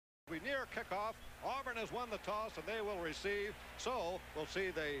kickoff. Auburn has won the toss, and they will receive. So we'll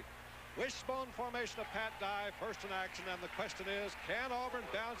see the wishbone formation of Pat Dye first in action, and the question is, can Auburn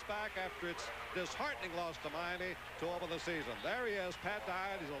bounce back after its disheartening loss to Miami to open the season? There he is, Pat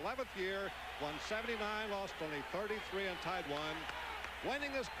Dye, his 11th year, won 79, lost only 33, and tied 1.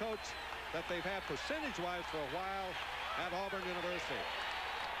 Winningest coach that they've had percentage-wise for a while at Auburn University.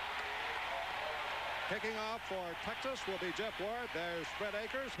 Kicking off for Texas will be Jeff Ward. There's Fred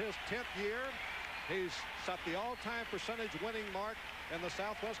Akers, his 10th year. He's set the all-time percentage winning mark in the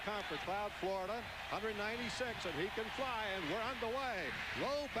Southwest Conference. Cloud, Florida, 196, and he can fly, and we're underway.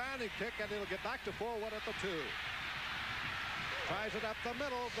 Low bounding kick, and it'll get back to forward at the 2. Tries it up the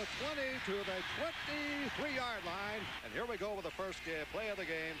middle, the 20 to the 23-yard line. And here we go with the first play of the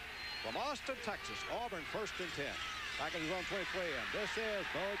game from Austin, Texas. Auburn first and 10. Back in his own 23, and this is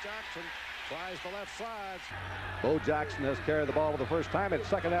Bo Jackson. Tries the left side. Bo Jackson has carried the ball for the first time. It's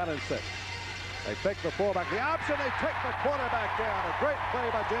 2nd down and 6. They pick the fullback. The option, they take the quarterback down. A great play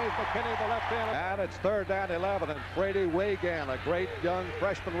by James McKinney, the left hand. And it's 3rd down 11. And Brady Wagan, a great young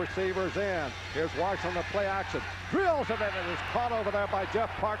freshman receiver, is in. Here's Washington, the play action. Drills it, and it is caught over there by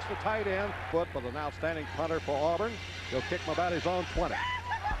Jeff Parks, the tight end. Foot with an outstanding punter for Auburn. He'll kick him about his own 20.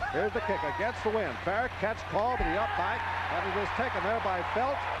 Here's the kick against the wind. Fair catch called to the up back. And it is taken there by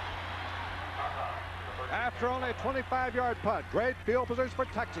Felt. After only a 25-yard punt. Great field position for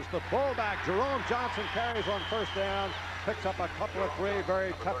Texas. The fullback, Jerome Johnson, carries on first down. Picks up a couple of 3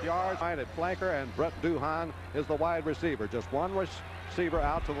 very tough yards. At flanker, and Brett Duhan is the wide receiver. Just one receiver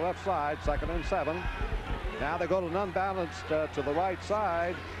out to the left side. 2nd and 7. Now they go to an unbalanced to the right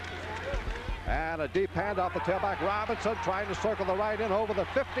side. And a deep hand off the tailback. Robinson trying to circle the right end over the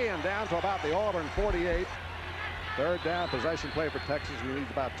 50 and down to about the Auburn 48. 3rd down possession play for Texas. He needs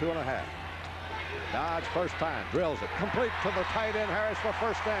about 2.5. Dodge first time, drills it, complete to the tight end Harris for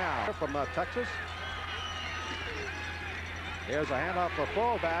first down. From Texas. Here's a handoff for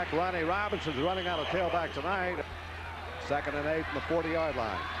fullback. Ronnie Robinson's running out of tailback tonight. 2nd and 8 from the 40-yard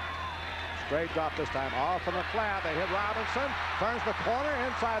line. Straight drop this time, off in the flat. They hit Robinson, turns the corner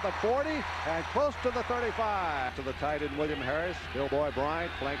inside the 40 and close to the 35. To the tight end William Harris. Bill Boy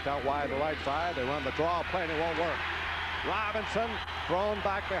Bryant flanked out wide to the right side. They run the draw play and it won't work. Robinson thrown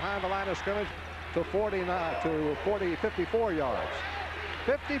back behind the line of scrimmage to 54 yards.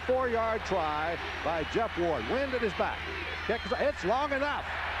 54-yard try by Jeff Ward. Wind at his back. It's long enough.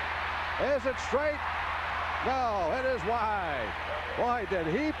 Is it straight? No, it is wide. Boy, did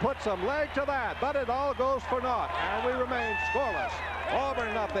he put some leg to that, but it all goes for naught, and we remain scoreless.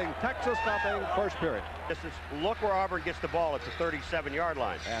 Auburn nothing, Texas nothing, first period. Look where Auburn gets the ball at the 37-yard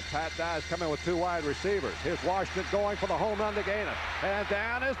line. And Pat Dye is coming with 2 wide receivers. Here's Washington going for the home run to gain it. And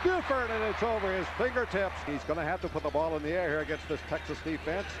down is Buford, and it's over his fingertips. He's going to have to put the ball in the air here against this Texas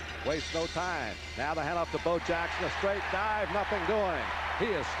defense. Waste no time. Now the handoff to Bo Jackson, a straight dive, nothing doing. He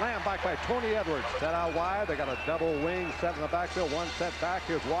is slammed back by Tony Edwards. Set out wide. They got a double wing set in the backfield. One set back.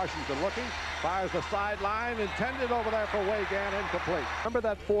 Here's Washington looking. Fires the sideline. Intended over there for Wagan. Incomplete. Remember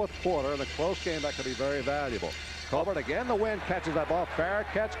that 4th quarter in a close game that could be very valuable. Colbert again. The wind catches that ball. Fair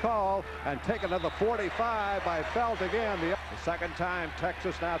catch call. And taken to the 45 by Felt again. The 2nd time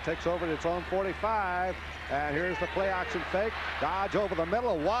Texas now takes over at its own 45. And here's the play action fake. Dodge over the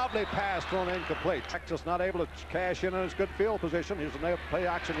middle. A wobbly pass thrown incomplete. Texas not able to cash in his good field position. Here's a play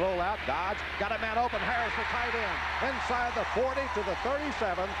action rollout. Dodge got a man open. Harris the tight end. Inside the 40 to the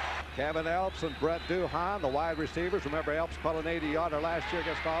 37. Kevin Elps and Brett Duhan, the wide receivers. Remember, Elps caught an 80-yarder last year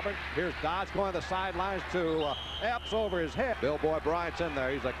against Auburn. Here's Dodge going to the sidelines to Elps over his head. Bill Boy Bryant's in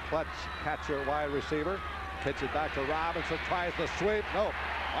there. He's a clutch catcher wide receiver. Pitch it back to Robinson. Tries the sweep. Nope.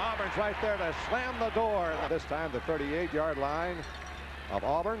 Auburn's right there to slam the door. This time the 38-yard line of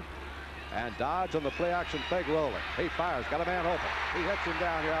Auburn. And Dodge on the play-action fake rolling. He fires. Got a man open. He hits him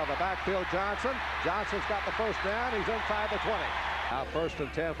down here out of the backfield. Johnson. Johnson's got the first down. He's inside the 20. Now 1st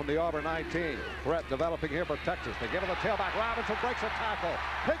and 10 from the Auburn 19. Threat developing here for Texas. They give it the tailback. Robinson breaks a tackle.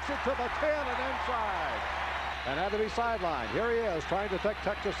 Kicks it to the 10 and inside. And had to be sidelined. Here he is trying to take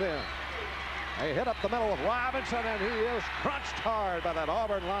Texas in. They hit up the middle with Robinson, and he is crunched hard by that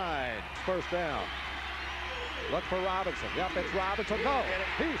Auburn line. First down. Look for Robinson. Yep, it's Robinson. No,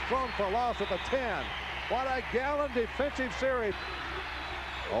 he's thrown for loss at the 10. What a gallant defensive series.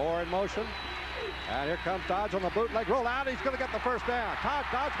 Orr in motion. And here comes Dodge on the bootleg rollout. He's going to get the first down.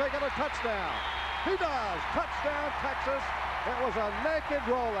 Dodge may get a touchdown. He does. Touchdown, Texas. It was a naked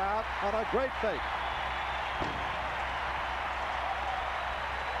rollout on a great fake.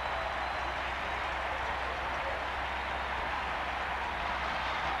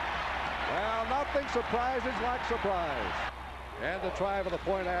 Well, nothing surprises like surprise. And the try for the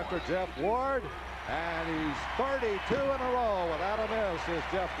point after Jeff Ward. And he's 32 in a row without a miss is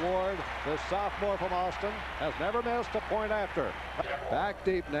Jeff Ward. This sophomore from Austin has never missed a point after. Back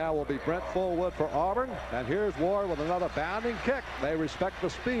deep now will be Brent Fullwood for Auburn. And here's Ward with another bounding kick. They respect the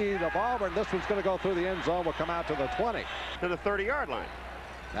speed of Auburn. This one's going to go through the end zone. Will come out to the 20. To the 30-yard line.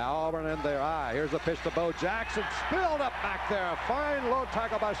 Now Auburn in their eye. Here's a pitch to Bo Jackson. Spilled up back there. A fine low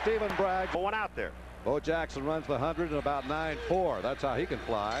tackle by Stephen Bragg. One out there. Bo Jackson runs the 100 in about 9.4. That's how he can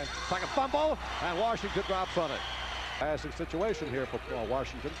fly. Second fumble, and Washington drops on it. Passing situation here for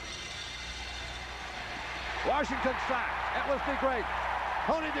Washington. Washington sacked. It was DeGreat.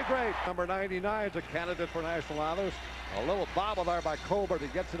 Tony DeGreat. Number 99 is a candidate for national honors. A little bobble there by Colbert. He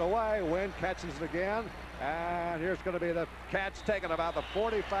gets it away. Wynn catches it again. And here's going to be the catch taken about the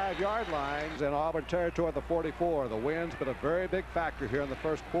 45-yard lines in Auburn territory, the 44. The wind's been a very big factor here in the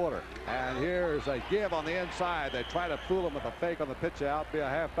first quarter. And here's a give on the inside. They try to fool him with a fake on the pitch out. Be a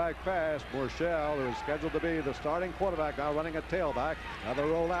halfback pass. Murchell, who is scheduled to be the starting quarterback, now running a tailback. Another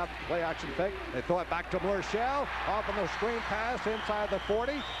rollout, play action fake. They throw it back to Murchell. Off on the screen pass inside the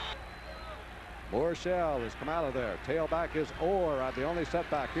 40. Murchell has come out of there. Tailback is Orr on the only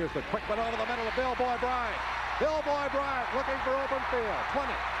setback. Here's the quick one over the middle of Bill Boy Bryant. Bill Boy Bryant looking for open field.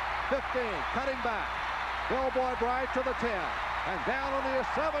 20, 15, cutting back. Bill Boy Bryant to the 10. And down on the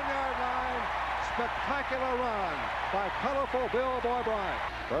 7-yard line. Spectacular run by colorful Bill Boy Bryant.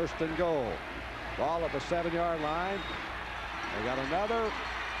 First and goal. Ball at the 7-yard line. They got another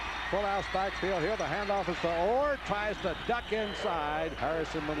full house backfield here. The handoff is to Orr. Tries to duck inside.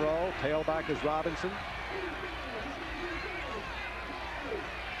 Harrison Monroe. Tailback is Robinson.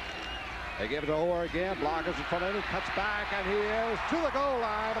 They give it to Orr again. Blockers in front of him. Cuts back, and he is to the goal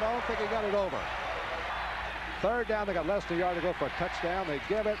line, but I don't think he got it over. Third down. They got less than a yard to go for a touchdown. They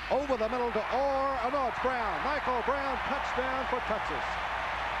give it over the middle to Orr. Oh, no, it's Brown. Michael Brown. Touchdown for Texas.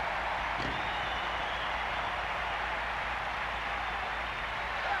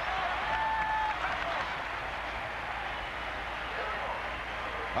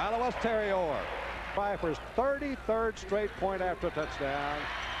 Final was Terry Orr. Pfeiffer's 33rd straight point after touchdown.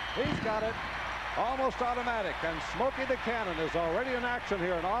 He's got it. Almost automatic. And Smokey the Cannon is already in action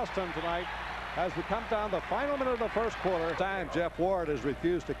here in Austin tonight as we come down the final minute of the first quarter. Time Jeff Ward has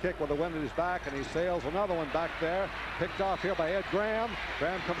refused to kick with the wind at his back, and he sails another one back there. Picked off here by Ed Graham.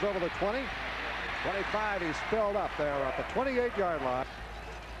 Graham comes over the 20. 25. He's filled up there at the 28-yard line.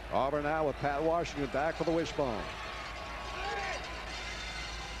 Auburn now with Pat Washington back for the wishbone.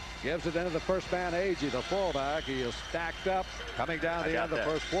 Gives it into the first man, Agee, the fullback. He is stacked up, coming down the end of the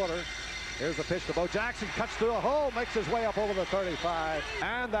first quarter. Here's the pitch to Bo Jackson. Cuts through a hole, makes his way up over the 35.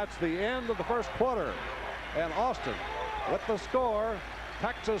 And that's the end of the first quarter. And Austin with the score,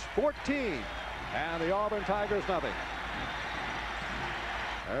 Texas 14. And the Auburn Tigers nothing.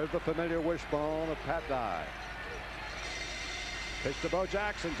 There's the familiar wishbone of Pat Dye. Pitch to Bo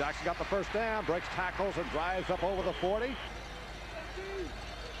Jackson. Jackson got the first down, breaks tackles and drives up over the 40.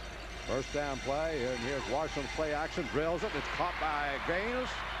 First down play, and here's Washington's play action, drills it. It's caught by Gaines.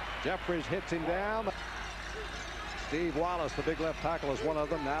 Jeffries hits him down. Steve Wallace, the big left tackle, is one of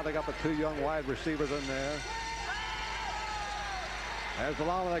them. Now they got the two young wide receivers in there. There's the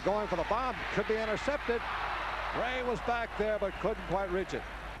long one. They're going for the bomb. Could be intercepted. Ray was back there, but couldn't quite reach it.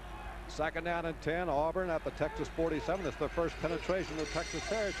 Second down and 10. Auburn at the Texas 47. It's their first penetration of Texas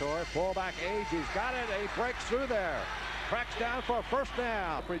territory. Fullback Agee's got it. He breaks through there. Cracks down for a first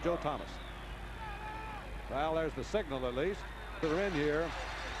down. Free Joe Thomas. Well, there's the signal at least. They're in here.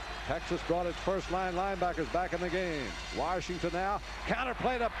 Texas brought its first line linebackers back in the game. Washington now. Counter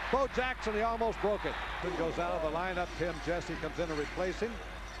play to Bo Jackson. He almost broke it. Goes out of the lineup. Tim Jesse comes in to replace him.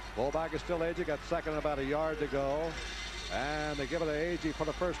 Fullback is still Agee. Got second, about a yard to go. And they give it to Agee for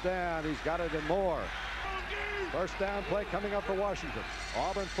the first down. He's got it and more. First down play coming up for Washington.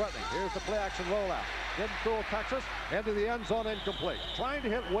 Auburn threatening. Here's the play action rollout. Didn't fool Texas. Into the end zone, incomplete. Trying to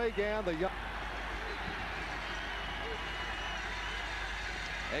hit Wagan, the young.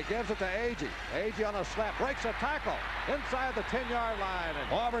 He gives it to Agee. Agee on a slap. Breaks a tackle inside the 10-yard line.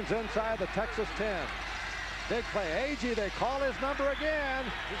 And Auburn's inside the Texas 10. Big play. Agee, they call his number again.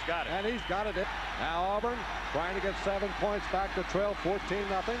 He's got it. And he's got it. Now Auburn trying to get 7 points back to trail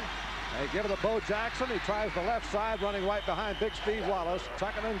 14-0. They give it to Bo Jackson. He tries the left side, running right behind Big Steve Wallace.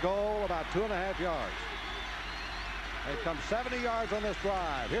 Second and goal, about 2.5 yards. They come 70 yards on this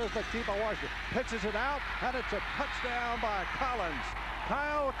drive. Here's the keeper, Washington. Pitches it out, and it's a touchdown by Collins.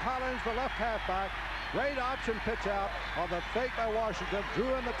 Kyle Collins, the left halfback, Great option pitch out on the fake by Washington.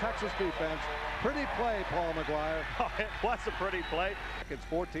 Drew in the Texas defense. Pretty play, Paul McGuire. Oh, it was a pretty play. It's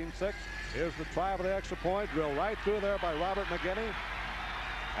 14-6. Here's the try for the extra point. Drilled right through there by Robert McGinney.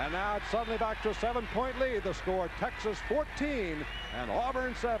 And now it's suddenly back to a 7-point lead. The score, Texas 14 and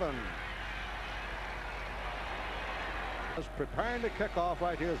Auburn 7. Preparing to kick off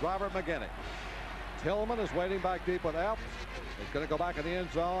right here is Robert McGinney. Tillman is waiting back deep with F. He's going to go back in the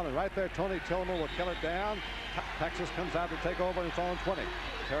end zone, and right there Tony Tillman will kill it down. Texas comes out to take over in its own 20.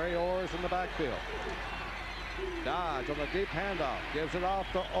 Terry Orr's in the backfield. Dodge on the deep handoff, gives it off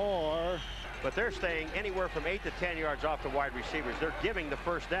to Orr. But they're staying anywhere from 8 to 10 yards off the wide receivers. They're giving the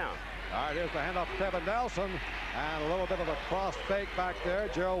first down. All right, here's the handoff to Kevin Nelson, and a little bit of a cross fake back there.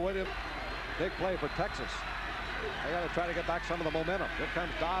 Gerald Williams, big play for Texas. They got to try to get back some of the momentum. Here comes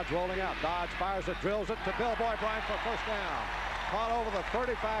Dodge rolling out. Dodge fires it, drills it to Bill Boy Bryant for first down. Caught over the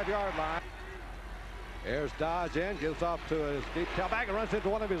 35-yard line. Here's Dodge in, gives off to his deep tailback and runs into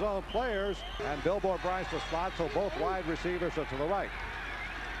one of his own players. And Bill Boy Bryant's the slot, so both wide receivers are to the right.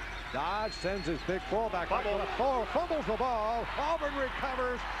 Dodge sends his big fullback. Fumbles the ball. Auburn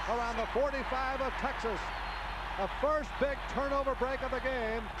recovers around the 45 of Texas. A first big turnover break of the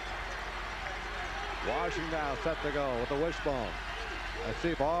game. Washington now set to go with the wishbone. Let's see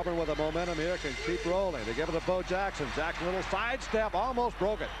if Auburn with the momentum here can keep rolling. They give it to Bo Jackson. Jackson, little sidestep, almost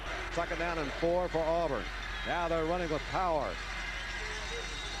broke it. Second down and 4 for Auburn. Now they're running with power.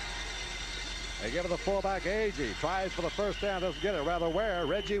 They give it to fullback Agee. Tries for the first down, doesn't get it. Rather Ware,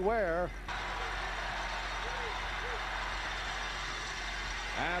 Reggie Ware.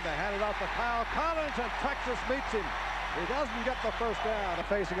 And they hand it off to Kyle Collins, and Texas meets him. He doesn't get the first down.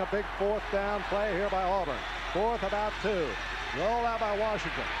 Facing a big fourth down play here by Auburn. Fourth about 2. Roll out by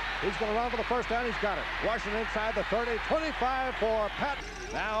Washington. He's going to run for the first down. He's got it. Washington inside the 30. 25 for Pat.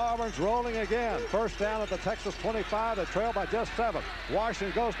 Now Auburn's rolling again. First down at the Texas 25. They trail by just 7.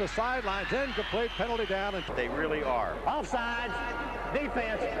 Washington goes to sidelines. Incomplete. Penalty down. And they really are. Offsides.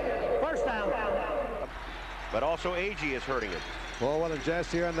 Defense. First down. But also Agee is hurting it. Fullwood and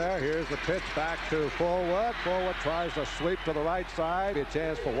Jess here and there. Here's the pitch back to Fullwood. Fullwood tries to sweep to the right side. A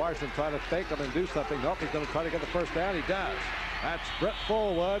chance for Washington to try to fake him and do something. Nope, he's going to try to get the first down. He does. That's Brett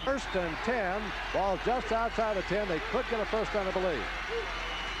Fullwood. First and 10. Ball just outside the 10. They could get a first down, I believe.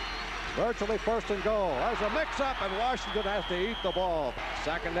 Virtually first and goal. There's a mix-up, and Washington has to eat the ball.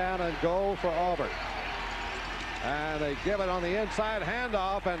 Second down and goal for Auburn. And they give it on the inside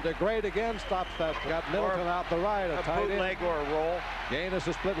handoff, and DeGrade again stops that. Got Middleton out the right. A bootleg or a roll. Gaines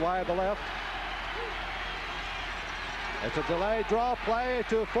is split wide to left. It's a delayed draw play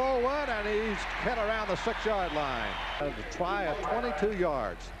to Fullwood, and he's hit around the 6-yard line. And a try at 22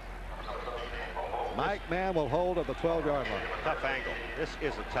 yards. Mike Mann will hold at the 12-yard line. Tough angle. This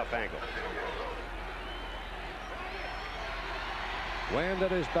is a tough angle. Wind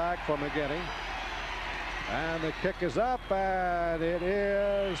at his back from McGinney. And the kick is up, and it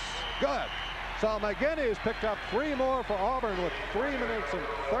is good. So McGinney has picked up 3 more for Auburn with 3 minutes and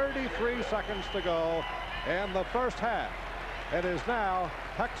 33 seconds to go in the first half. It is now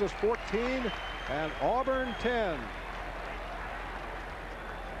Texas 14 and Auburn 10.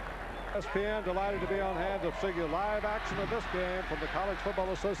 ESPN delighted to be on hand to see you live action of this game from the College Football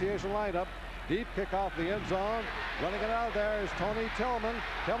Association lineup. Deep kick off the end zone. Running it out of there is Tony Tillman.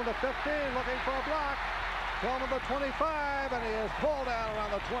 Tillman to 15, looking for a block. Tillman to 25, and he is pulled down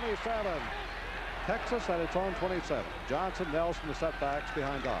around the 27. Texas at its own 27. Johnson, Nelson, the setbacks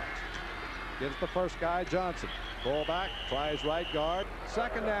behind Dodge. Gives the first guy, Johnson. Fullback, tries right guard.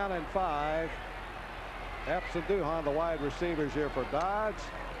 Second down and 5. Epps and Duhan, the wide receivers here for Dodge.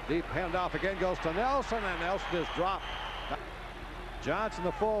 Deep handoff again goes to Nelson, and Nelson is dropped. Johnson,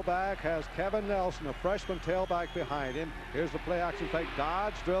 the fullback, has Kevin Nelson, a freshman tailback, behind him. Here's the play action fake.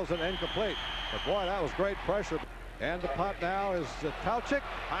 Dodge drills it incomplete. But boy, that was great pressure. And the punt now is Tauchik.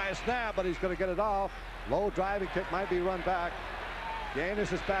 High snap, but he's going to get it off. Low driving kick might be run back.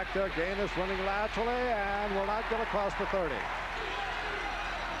 Gaines is back there. Gaines running laterally and will not get across the 30.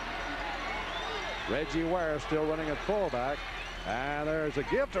 Reggie Ware still running at fullback. And there's a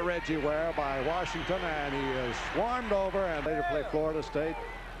give to Reggie Ware by Washington, and he is swarmed over, and later play Florida State.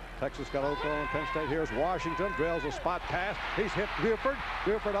 Texas got Oklahoma and Penn State. Here's Washington, drills a spot pass. He's hit Buford.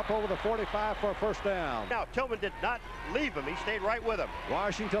 Buford up over the 45 for a first down. Now, Tillman did not leave him. He stayed right with him.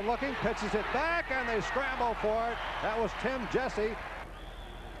 Washington looking, pitches it back, and they scramble for it. That was Tim Jesse.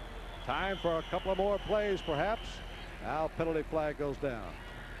 Time for a couple of more plays, perhaps. Now penalty flag goes down.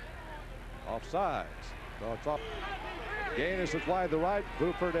 Offsides. So it's off. Gaines is wide to the right.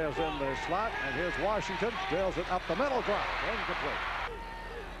 Buford is in the slot, and here's Washington. Drills it up the middle, drop. Incomplete.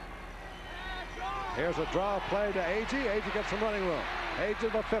 Here's a draw play to Agee. Agee gets some running room. Agee to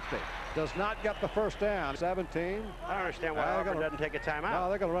the 50. Does not get the first down. 17. I don't understand why Auburn doesn't take a timeout. No,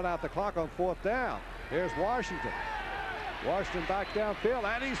 they're going to run out the clock on 4th down. Here's Washington. Washington back downfield,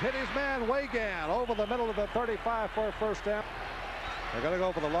 and he's hit his man Wagan over the middle of the 35 for a first down. They're going to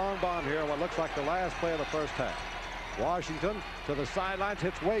go for the long bomb here, what looks like the last play of the first half. Washington to the sidelines,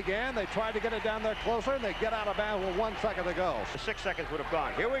 hits Wagan. They try to get it down there closer, and they get out of bounds with 1 second to go. The 6 seconds would have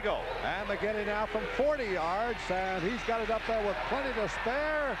gone. Here we go. And they're getting out from 40 yards, and he's got it up there with plenty to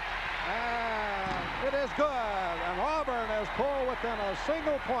spare. And it is good. And Auburn has pulled within a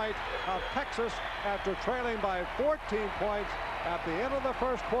single point of Texas after trailing by 14 points at the end of the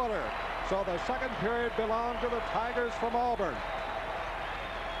first quarter. So the second period belonged to the Tigers from Auburn.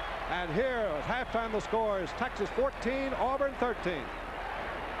 And here at halftime, the score is Texas 14, Auburn 13.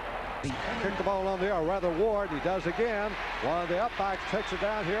 He kicked the ball on the air, or rather Ward. He does again. One of the upbacks takes it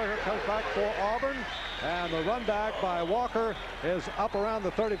down here. Here comes back for Auburn. And the run back by Walker is up around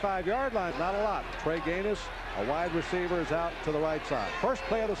the 35-yard line. Not a lot. Trey Gaines, a wide receiver, is out to the right side. First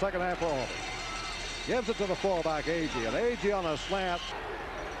play of the second half for Auburn. Gives it to the fullback, Agee. And Agee on a slant.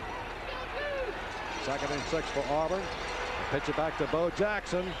 2nd and 6 for Auburn. They pitch it back to Bo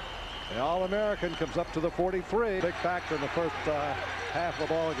Jackson. The All-American comes up to the 43. Big factor in the first half of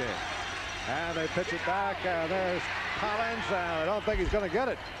the ball game. And they pitch it back, and there's Collins, and I don't think he's going to get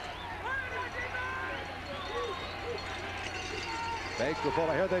it. Fakes before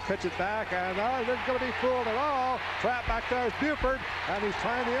I hear they pitch it back, and they're going to be fooled at all. Trap back there is Buford, and he's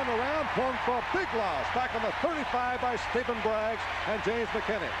trying the end around, thrown for a big loss. Back on the 35 by Stephen Braggs and James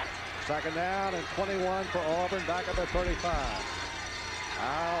McKinney. 2nd down and 21 for Auburn, back at the 35.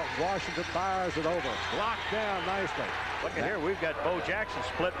 Now Washington fires it over. Blocked down nicely. Look at here, we've got Bo Jackson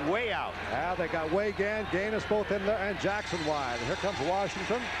split way out. Now they got Wagan, Gaines both in there, and Jackson wide. And here comes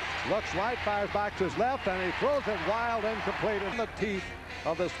Washington. Looks right, fires back to his left, and he throws it wild, incomplete in the teeth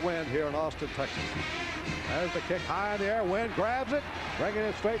of this wind here in Austin, Texas. There's the kick high in the air. Wind grabs it, bringing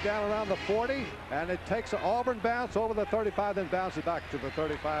it straight down around the 40, and it takes an Auburn bounce over the 35, then bounces back to the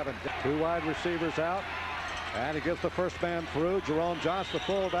 35, and 2 wide receivers out. And he gets the first man through. Jerome Johnson, the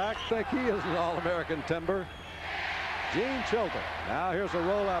fullback. I think he is an All-American timber. Gene Chilton. Now here's a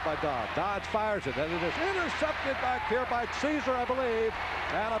rollout by Dodge. Dodge fires it, and it is intercepted back here by Caesar, I believe.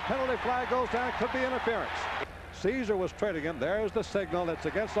 And a penalty flag goes down. Could be interference. Caesar was trailing him. There's the signal. It's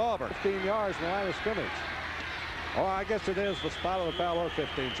against Auburn. 15 yards in the line of scrimmage. Oh, I guess it is the spot of the foul or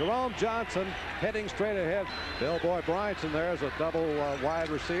 15. Jerome Johnson heading straight ahead. Bill Boy Bryantson there is a double wide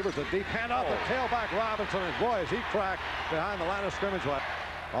receivers. A deep hand off the tailback Robinson. And boy, is he cracked behind the line of scrimmage.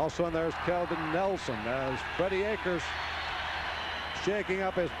 Also in there is Kelvin Nelson as Freddie Akers shaking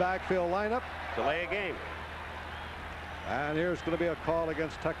up his backfield lineup. Delay a game. And here's going to be a call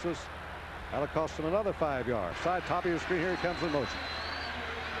against Texas. That'll cost them another 5 yards. Side top of your screen, here he comes in motion.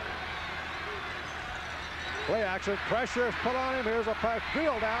 Play action, pressure is put on him. Here's a pass,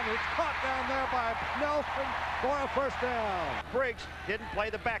 field down. It's caught down there by Nelson for a first down. Briggs didn't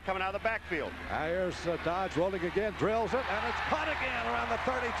play the back coming out of the backfield. Now here's Dodge rolling again, drills it, and it's caught again around the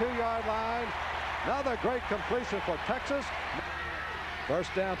 32-yard line. Another great completion for Texas.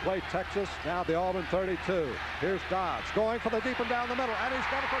 First down play, Texas. Now the Auburn 32. Here's Dodge going for the deep and down the middle, and he's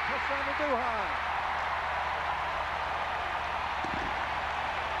got it for a touchdown to Duhan.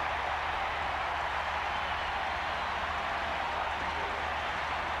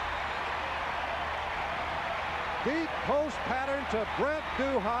 Deep post pattern to Brent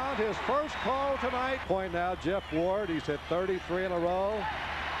Duhan, his first call tonight. Point now, Jeff Ward. He's hit 33 in a row.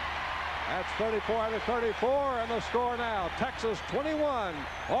 That's 34 out of 34, and the score now, Texas 21,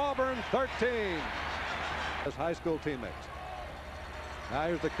 Auburn 13. His high school teammates. Now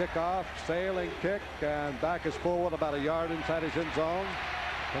here's the kickoff, sailing kick, and back is forward about a yard inside his end zone.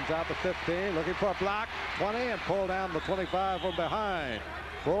 Comes out to 15, looking for a block, 20, and pull down the 25 from behind.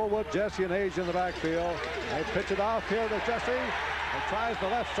 Forward, Jesse and Hayes in the backfield. They pitch it off here to Jesse, and tries the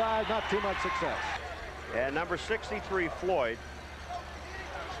left side, not too much success. And number 63, Floyd.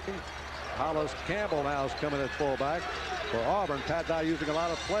 Hollis Campbell now is coming at fullback for Auburn. Pat Dye using a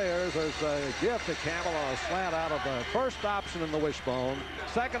lot of players. There's a gift to Campbell on a slant out of the first option in the wishbone.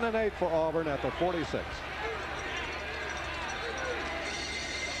 2nd and 8 for Auburn at the 46.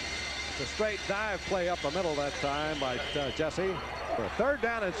 It's a straight dive play up the middle that time by Jesse. For a 3rd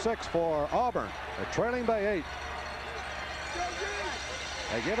down and 6 for Auburn. They're trailing by 8.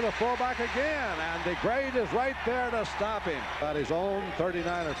 They give it a fullback again, and the grade is right there to stop him at his own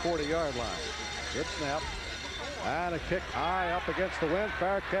 39 or 40-yard line. Good snap. And a kick high up against the wind.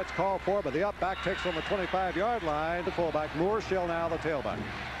 Fair catch called for, but the up back takes on the 25-yard line. The fullback, Moore, Schill now the tailback.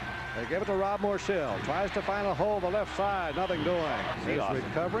 They give it to Rob Morshell. Tries to find a hole the left side. Nothing doing. He's awesome.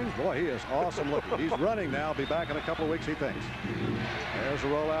 recovering. Boy, he is awesome looking. He's running now. Be back in a couple of weeks, he thinks. There's a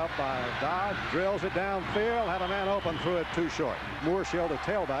rollout by Dodd. Drills it downfield. Had a man open, threw it too short. Morshell to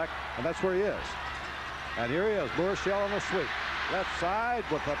tailback, and that's where he is. And here he is, Morshell on the sweep. Left side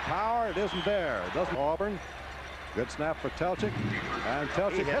with the power. It isn't there. It doesn't. Auburn. Good snap for Telchik. And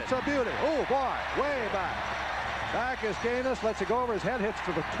Telchik hits a beauty. Oh, boy, way back. Back is Gaines, lets it go over his head, hits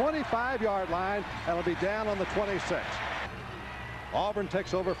to the 25-yard line, and it'll be down on the 26. Auburn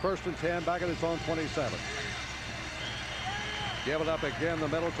takes over 1st and 10, back at its own 27. Give it up again, the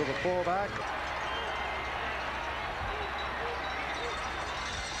middle to the fullback.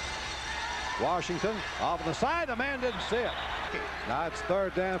 Washington off on the side. The man didn't see it. Now it's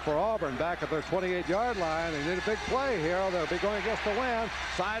 3rd down for Auburn back at their 28-yard line. They need a big play here. They'll be going against the wind.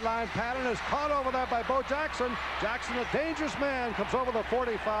 Sideline pattern is caught over there by Bo Jackson. Jackson, a dangerous man, comes over the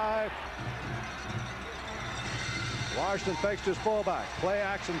 45. Washington fakes his fullback. Play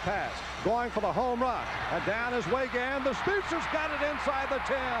action pass. Going for the home run. And down is Wagan. The Speedster's got it inside the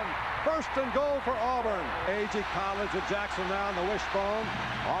 10. 1st and goal for Auburn. A.G. College and Jackson now on the wishbone.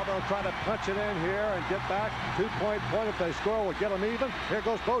 Auburn will try to punch it in here and get back. 2-point point. If they score, will get them even. Here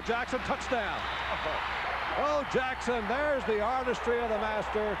goes Bo Jackson. Touchdown. Bo Jackson. There's the artistry of the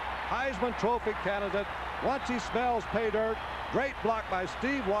master. Heisman Trophy candidate. Once he smells pay dirt. Great block by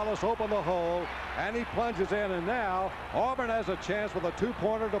Steve Wallace, open the hole, and he plunges in, and now Auburn has a chance with a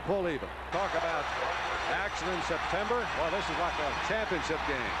 2-pointer to pull even. Talk about action in September. Well, this is like a championship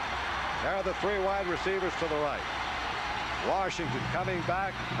game. There are the 3 wide receivers to the right. Washington coming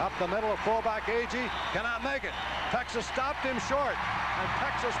back up the middle of fullback. A.G. cannot make it. Texas stopped him short, and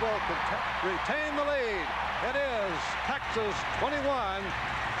Texas will retain the lead. It is Texas 21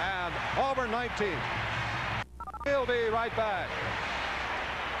 and Auburn 19. We'll be right back.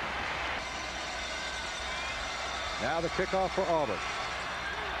 Now the kickoff for Auburn.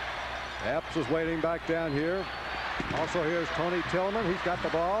 Epps is waiting back down here. Also here's Tony Tillman. He's got the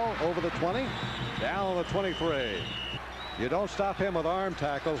ball over the 20. Down on the 23. You don't stop him with arm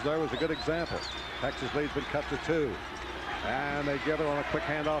tackles. There was a good example. Texas lead's been cut to 2. And they give it on a quick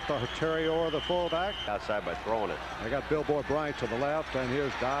handoff to Terrio, the fullback. Outside by throwing it. They got Bill Boy Bryant to the left, and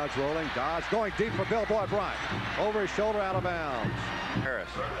here's Dodds rolling. Dodds going deep for Bill Boy Bryant. Over his shoulder, out of bounds. Harris.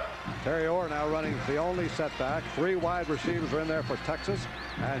 Terry Orr now running the only setback. 3 wide receivers are in there for Texas.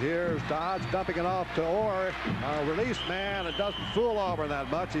 And here's Dodds dumping it off to Orr. Release man. It doesn't fool Auburn that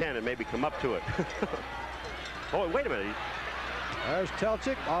much. Can and maybe come up to it. Oh, wait a minute. There's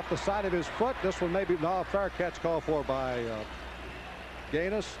Telchik off the side of his foot. This one maybe no fair catch called for by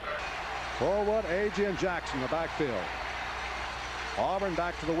Gaines. Forward, A.G. and Jackson in the backfield. Auburn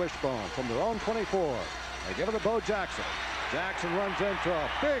back to the wishbone from their own 24. They give it to Bo Jackson. Jackson runs into a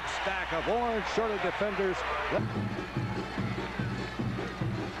big stack of orange shirted defenders.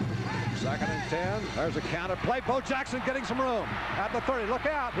 2nd and 10. There's a counter play. Bo Jackson getting some room at the 30. Look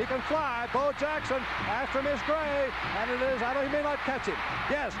out. He can fly. Bo Jackson after him is Gray. And it is, he may not catch him.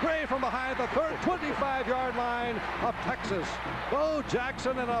 Yes, Gray from behind the 25-yard line of Texas. Bo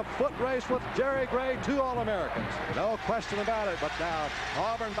Jackson in a foot race with Jerry Gray, 2 All-Americans. No question about it. But now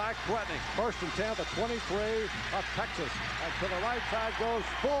Auburn back threatening. 1st and 10 at the 23 of Texas. And to the right side goes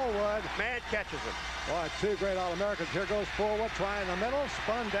Forward. Man catches him. Boy, 2 great All-Americans. Here goes Forward, trying the middle,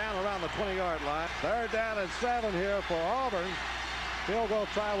 spun down around the 20-yard line. 3rd down and 7 here for Auburn. Field goal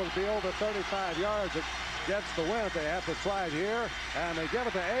try will be over 35 yards against the wind. They have to try it here, and they give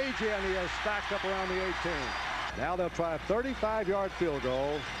it to A.J., and he is stacked up around the 18. Now they'll try a 35-yard field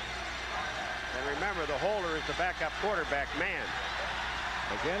goal. And remember, the holder is the backup quarterback man.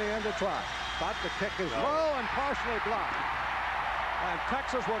 Beginning in the try. But the kick is low and partially blocked. And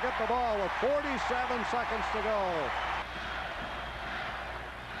Texas will get the ball with 47 seconds to go.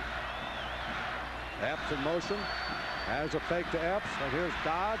 Epps in motion. Has a fake to Epps. And here's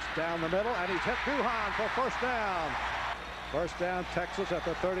Dodds down the middle. And he's hit Duhan for 1st down. 1st down, Texas at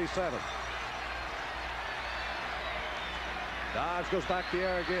the 37. Dodds goes back to the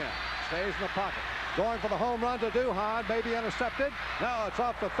air again. Stays in the pocket. Going for the home run to Duhan. Maybe intercepted. No, it's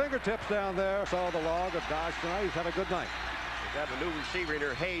off the fingertips down there. So the log of Dodge tonight. He's had a good night. Got a new receiver in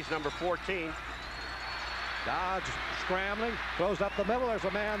there, Hayes, number 14. Dodge scrambling, throws up the middle. There's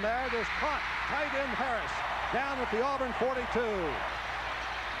a man there. There's caught. Tight end Harris down at the Auburn 42.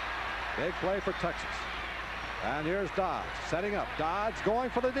 Big play for Texas. And here's Dodge setting up. Dodge going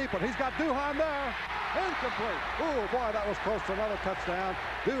for the deep one. He's got Duhan there. Incomplete. Oh, boy, that was close to another touchdown.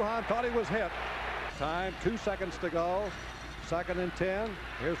 Duhan thought he was hit. Time, 2 seconds to go. 2nd and 10.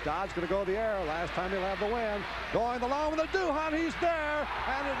 Here's Dodds going to go the air. Last time he'll have the win. Going the long with the Duhan. He's there.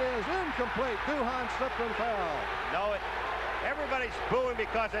 And it is incomplete. Duhan slipped and fell. No, everybody's booing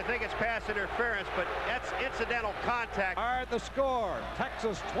because they think it's pass interference, but that's incidental contact. All right, the score.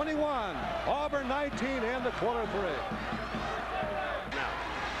 Texas 21. Auburn 19 into quarter 3. Now,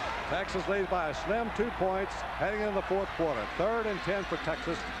 Texas leads by a slim 2 points heading into the 4th quarter. 3rd and 10 for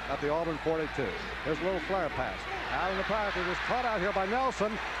Texas at the Auburn 42. Here's a little flare pass. Out in the pocket. It was caught out here by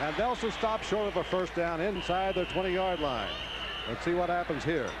Nelson. And Nelson stopped short of a first down inside the 20-yard line. Let's see what happens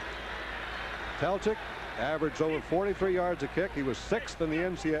here. Telchik averaged over 43 yards a kick. He was 6th in the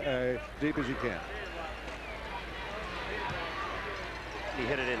NCAA, deep as he can. he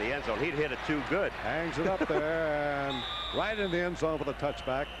hit it in the end zone. He'd hit it too good. Hangs it up there and right in the end zone for the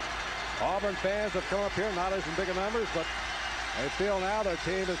touchback. Auburn fans have come up here, not as in big numbers, but they feel now their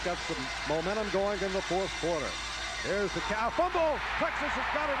team has got some momentum going in the 4th quarter. Here's the cow fumble. Texas has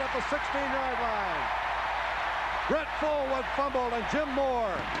got it at the 16-yard line. Brett Fullwood fumbled, and Jim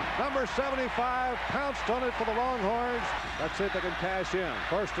Moore, number 75, pounced on it for the Longhorns. Let's see if they can cash in.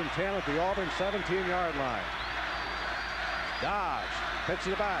 1st and 10 at the Auburn 17-yard line. Dodge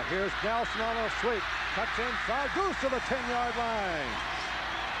pitches it back. Here's Nelson on a sweep. Cuts inside, goes to the 10-yard line.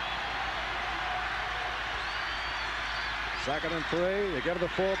 2nd and 3. They give it the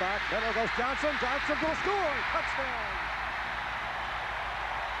fullback. Then there goes Johnson. Johnson will score. Touchdown.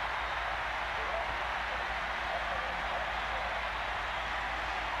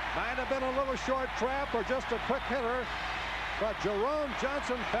 Might have been a little short trap or just a quick hitter, but Jerome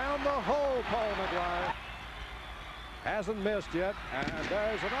Johnson found the hole, Paul McGuire. Hasn't missed yet, and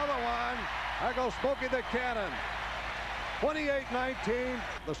there's another one. There goes Smokey the Cannon. 28-19.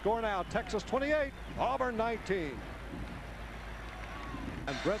 The score now, Texas 28, Auburn 19.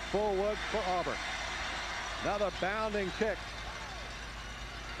 And Brett Fullwood for Auburn. Another bounding kick.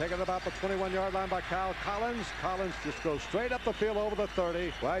 Taken about the 21-yard line by Kyle Collins. Collins just goes straight up the field over the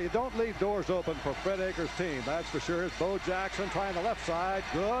 30. Well, you don't leave doors open for Fred Akers' team, that's for sure. Here's Bo Jackson trying the left side.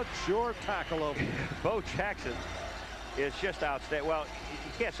 Good, sure tackle over. Bo Jackson is just outstanding. Well,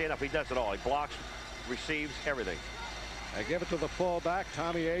 you can't say enough. He does it all. He blocks, receives, everything. They give it to the fullback,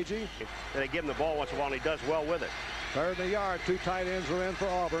 Tommy Agee. And they give him the ball once in a while, and he does well with it. 3rd and a yard. 2 tight ends are in for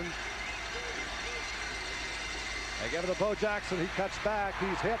Auburn. They give it to Bo Jackson. He cuts back.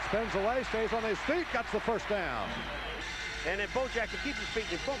 He's hit, spins away, stays on his feet, gets the first down. And then Bo Jackson keeps his feet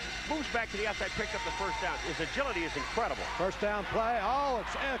and moves back to the outside, picks up the first down. His agility is incredible. First down play. Oh,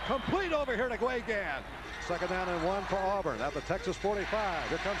 it's complete over here to Guagan. 2nd down and 1 for Auburn at the Texas 45.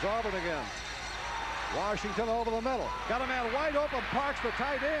 Here comes Auburn again. Washington over the middle. Got a man wide open. Parks, the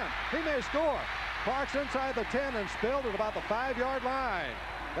tight end. He may score. Parks inside the 10 and spilled at about the 5-yard line.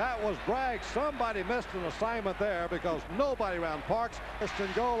 That was Bragg. Somebody missed an assignment there because nobody around Parks. First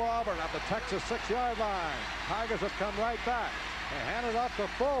and goal Auburn at the Texas 6-yard line. Tigers have come right back. They hand it up to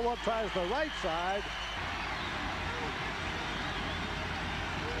Fullwood. Tries the right side.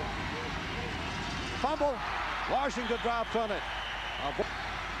 Fumble. Washington drops on it.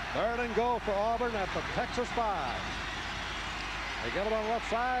 3rd and goal for Auburn at the Texas 5. They get it on the left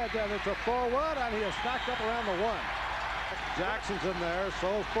side, and it's a Fullwood, and he is knocked up around the 1. Jackson's in there,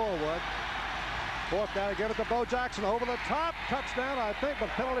 so's Fullwood. 4th down, give it to Bo Jackson over the top. Touchdown, I think, but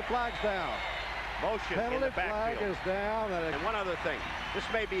penalty flag's down. Motion penalty in the backfield. Flag is down. And one other thing. This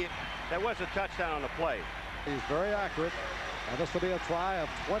may be, that was a touchdown on the play. He's very accurate. And this will be a try of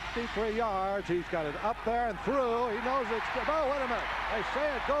 23 yards. He's got it up there and through. He knows it's, oh, wait a minute. They say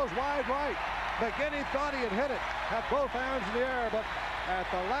it goes wide right. McGinney thought he had hit it, had both arms in the air, but at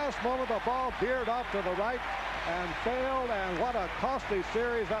the last moment, the ball veered off to the right and failed, and what a costly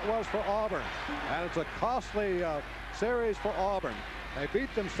series that was for Auburn. And it's a costly series for Auburn. They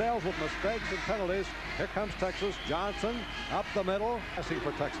beat themselves with mistakes and penalties. Here comes Texas. Johnson up the middle, passing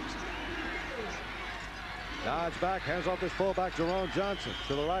for Texas. Dodge back, hands off his fullback, Jerome Johnson,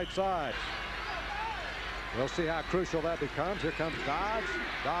 to the right side. We'll see how crucial that becomes. Here comes Dodge.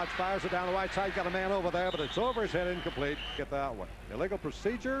 Dodge fires it down the right side. Got a man over there, but it's over his head, incomplete. Get that one. Illegal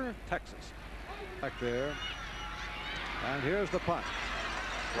procedure, Texas. Back there. And here's the punt.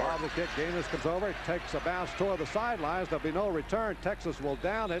 While the kick, Gaines comes over. It takes a bounce toward the sidelines. There'll be no return. Texas will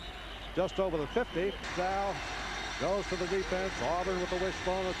down it just over the 50. Sal goes to the defense. Auburn with the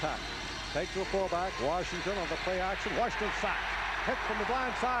wishbone attack. Takes the fullback. Washington on the play action. Washington sacked. Hit from the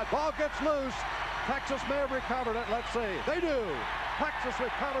blind side. Ball gets loose. Texas may have recovered it. Let's see. They do. Texas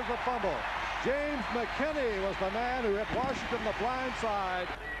recovers the fumble. James McKinney was the man who hit Washington the blind side.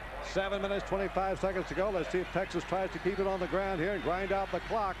 7 minutes, 25 seconds to go. Let's see if Texas tries to keep it on the ground here and grind out the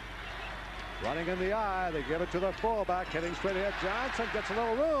clock. Running in the eye, they give it to the fullback, hitting straight ahead. Johnson gets a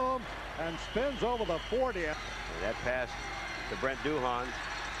little room and spins over the 40. And that pass to Brent Duhan.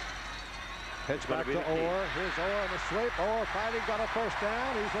 Pitch back to Orr. Here's Orr in the sweep. Orr fighting, got a first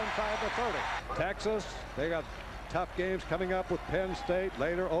down. He's inside the 30. Texas, they got tough games coming up with Penn State,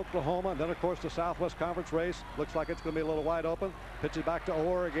 later Oklahoma, and then of course the Southwest Conference race. Looks like it's going to be a little wide open. Pitches back to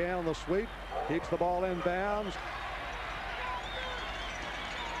Orr again on the sweep. Keeps the ball in bounds.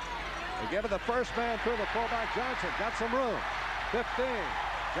 They give it the first man through, the fullback Johnson. Got some room. 15.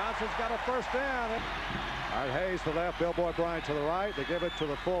 Johnson's got a first down. All right, Hayes to the left, Billboy Bryant to the right. They give it to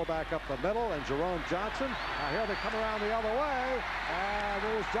the fullback up the middle, and Jerome Johnson. Now here they come around the other way, and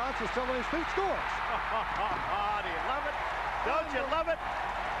there's Johnson still on his feet, scores. Do you love it? Don't you love it?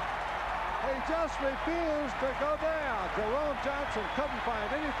 He just refused to go down. Jerome Johnson couldn't find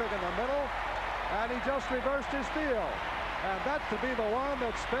anything in the middle, and he just reversed his field. And that could be the one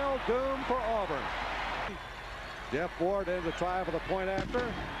that spelled doom for Auburn. Jeff Ward in to try for the point after.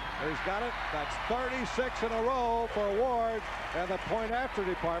 He's got it. That's 36 in a row for Ward and the point after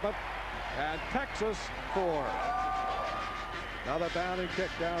department. And Texas scores. Another bounding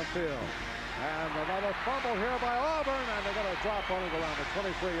kick downfield. And another fumble here by Auburn, and they're going to drop on it around the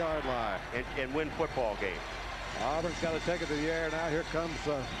 23-yard line. And win football game. Auburn's got to take it to the air now. Here comes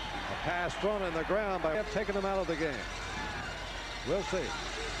a pass thrown in the ground by taking them out of the game. We'll see.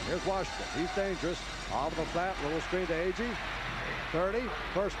 Here's Washington. He's dangerous. Off the flat, little screen to Agee. 30,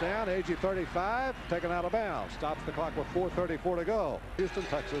 first down. Agee 35, taken out of bounds. Stops the clock with 4:34 to go. Houston,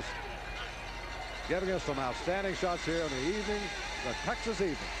 Texas, giving us some outstanding shots here in the evening. The Texas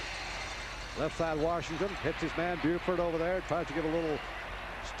evening. Left side Washington hits his man Buford over there. Tries to give a little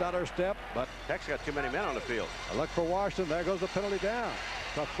stutter step, but Texas got too many men on the field. A look for Washington. There goes the penalty down.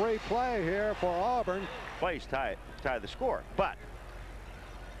 It's a free play here for Auburn. Plays tie the score, but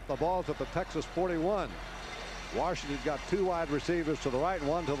the ball's at the Texas 41. Washington's got two wide receivers to the right and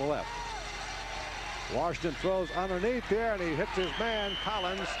one to the left. Washington throws underneath here, and he hits his man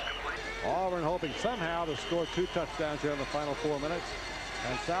Collins. Auburn hoping somehow to score 2 touchdowns here in the final 4 minutes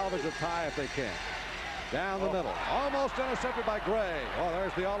and salvage a tie if they can. Down the middle, almost intercepted by Gray. Oh,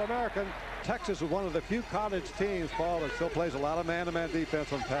 there's the All-American. Texas is one of the few college teams, Paul, that still plays a lot of man-to-man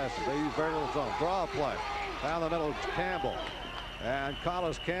defense on passes. They use very little zone. Draw play. Down the middle, Campbell. And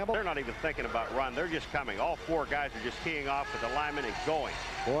Collis Campbell. They're not even thinking about run. They're just coming. All 4 guys are just teeing off with the lineman and going.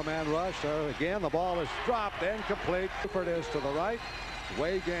 4-man rush. So again, the ball is dropped, incomplete. Buford is to the right.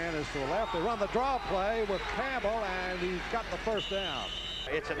 Wagan is to the left. They run the draw play with Campbell, and he's got the first down.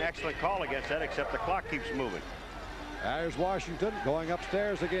 It's an excellent call against that, except the clock keeps moving. There's Washington going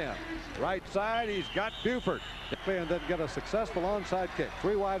upstairs again. Right side, he's got Buford. And didn't get a successful onside kick.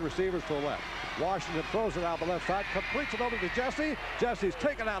 3 wide receivers to the left. Washington throws it out the left side, completes it over to Jesse. Jesse's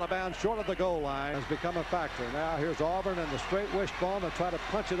taken out of bounds short of the goal line. Has become a factor. Now here's Auburn and the straight wishbone. They try to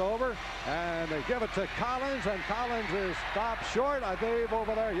punch it over, and they give it to Collins, and Collins is stopped short, I believe,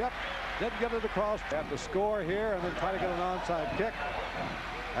 over there. Yep, didn't get it across. They have to score here and then try to get an onside kick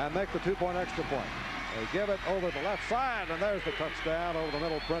and make the 2-point extra point. They give it over the left side, and there's the touchdown over the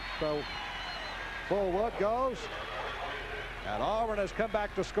middle. Brent Fullwood goes. And Auburn has come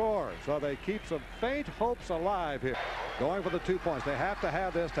back to score, so they keep some faint hopes alive here. Going for the 2 points. They have to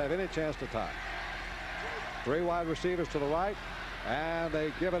have this to have any chance to tie. 3 wide receivers to the right, and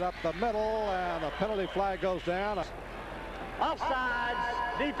they give it up the middle, and the penalty flag goes down.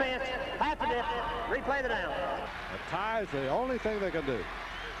 Offsides, defense, half a dip, replay the down. The tie is the only thing they can do.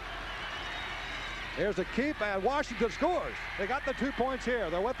 Here's a keep, and Washington scores. They got the 2 points here.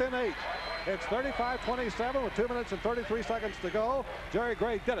 They're within 8. It's 35-27 with 2 minutes and 33 seconds to go. Jerry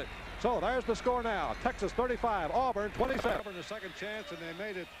Gray did it. So there's the score now. Texas 35, Auburn 27. Auburn a second chance, and they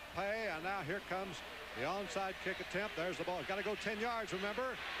made it pay. And now here comes the onside kick attempt. There's the ball. Got to go 10 yards,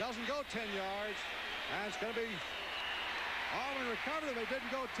 remember. Doesn't go 10 yards. And it's going to be Auburn recovered, and they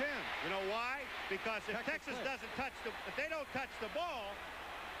didn't go 10. You know why? Because if Texas doesn't touch if they don't touch the ball,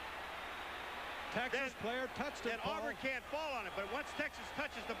 Texas player touched it. Then Auburn can't fall on it. But once Texas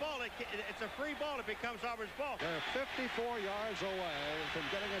touches the ball, it's a free ball. It becomes Auburn's ball. They're 54 yards away from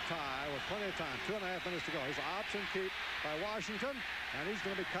getting a tie with plenty of time. 2.5 minutes to go. Here's an option keep by Washington, and he's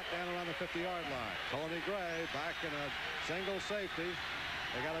going to be cut down around the 50-yard line. Tony Gray back in a single safety.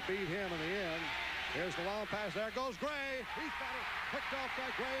 They got to beat him in the end. Here's the long pass. There goes Gray. He's got it picked off by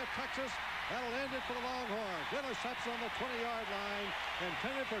Gray of Texas. That'll end it for the Longhorns. Interception on the 20-yard line,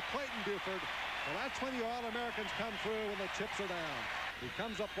 intended for Clayton Buford. Well, that's when your All-Americans come through when the chips are down. He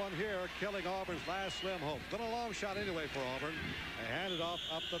comes up one here, killing Auburn's last slim hope. Been a long shot anyway for Auburn. They hand it off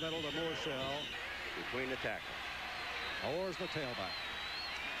up the middle to Moorshell. Between the tackles. Orr's the tailback.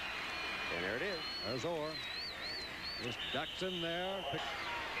 And there it is. There's Orr. Just ducks in there.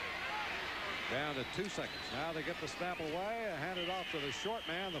 Down to 2 seconds. Now they get the snap away. Hand it off to the short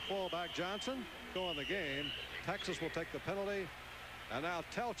man, the fullback Johnson. Go in the game. Texas will take the penalty. And now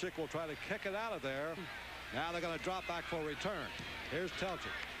Telchik will try to kick it out of there. Now they're going to drop back for a return. Here's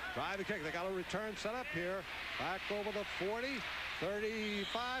Telchik. Try to kick. They got a return set up here. Back over the 40,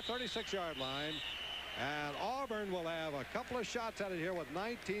 35, 36-yard line. And Auburn will have a couple of shots at it here with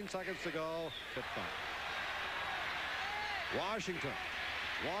 19 seconds to go.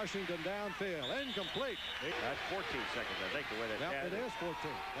 Washington downfield. Incomplete. That's 14 seconds, I think, the way that. Yep, it is 14.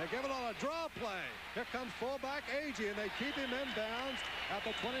 They give it on a draw play. Here comes fullback Agee, and they keep him in bounds at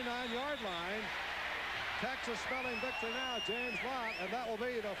the 29-yard line. Texas spelling victory now, James Lott, and that will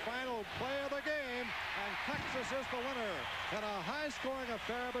be the final play of the game. And Texas is the winner in a high-scoring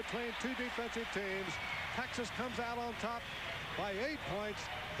affair between two defensive teams. Texas comes out on top by 8 points,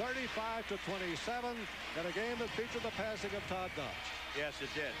 35-27, in a game that featured the passing of Todd Dodge. Yes, it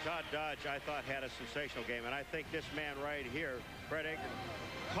did. Todd Dodge, I thought, had a sensational game, and I think this man right here, Fred Aiken,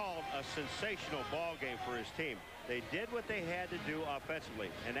 called a sensational ball game for his team. They did what they had to do offensively,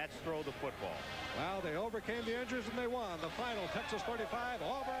 and that's throw the football. Well, they overcame the injuries and they won. The final, Texas 35,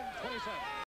 Auburn 27.